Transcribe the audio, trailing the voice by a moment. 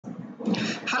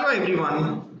Hello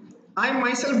everyone. I am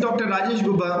myself Dr. Rajesh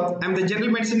Gubba. I am the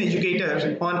General Medicine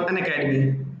Educator on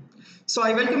Unacademy. So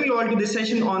I welcome you all to this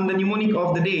session on the mnemonic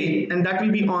of the day, and that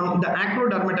will be on the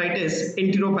acrodermatitis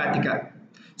enteropathica.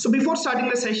 So before starting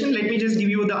the session, let me just give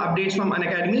you the updates from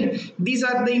Unacademy. These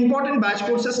are the important batch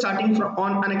courses starting from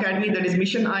on Unacademy, that is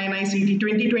Mission INI-CET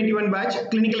 2021 batch,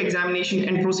 Clinical Examination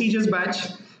and Procedures batch,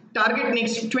 Target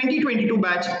Next 2022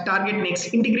 batch, Target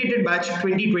Next Integrated batch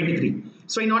 2023.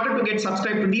 So in order to get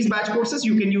subscribed to these batch courses,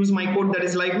 you can use my code, that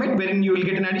is LiveMed, wherein you will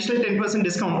get an additional 10%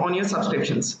 discount on your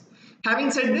subscriptions.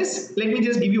 Having said this, let me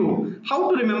just give you how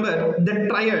to remember the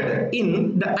triad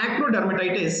in the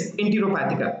acrodermatitis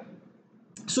enteropathica.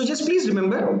 So just please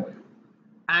remember,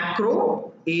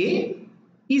 acro, A,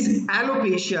 is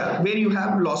alopecia, where you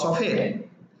have loss of hair.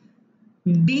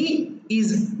 D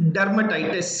is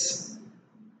dermatitis,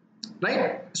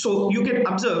 right? So you can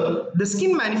observe the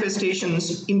skin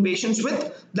manifestations in patients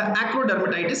with the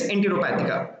acrodermatitis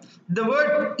enteropathica. The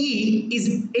word E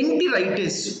is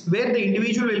enteritis, where the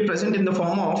individual will present in the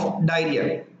form of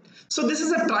diarrhea. So this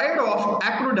is a triad of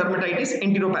acrodermatitis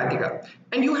enteropathica.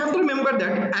 And you have to remember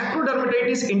that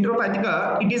acrodermatitis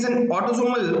enteropathica, it is an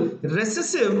autosomal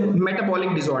recessive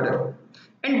metabolic disorder.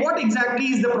 And what exactly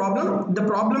is the problem? The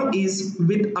problem is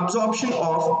with absorption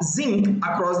of zinc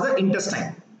across the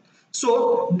intestine.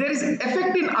 So there is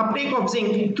effect in uptake of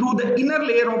zinc through the inner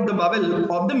layer of the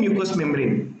bowel of the mucous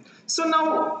membrane. So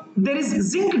now there is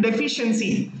zinc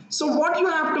deficiency. So what you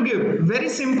have to give? Very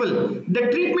simple. The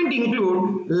treatment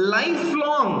include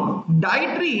lifelong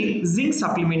dietary zinc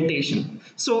supplementation.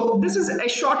 So this is a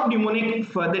short mnemonic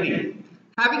for the day.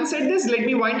 Having said this, let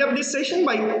me wind up this session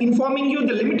by informing you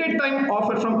the limited time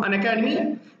offer from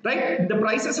Unacademy. Right, the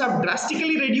prices have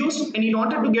drastically reduced, and in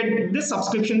order to get these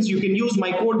subscriptions, you can use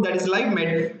my code, that is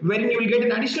LiveMed, wherein you will get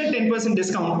an additional 10%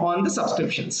 discount on the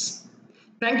subscriptions.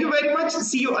 Thank you very much.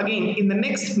 See you again in the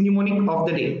next mnemonic of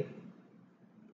the day.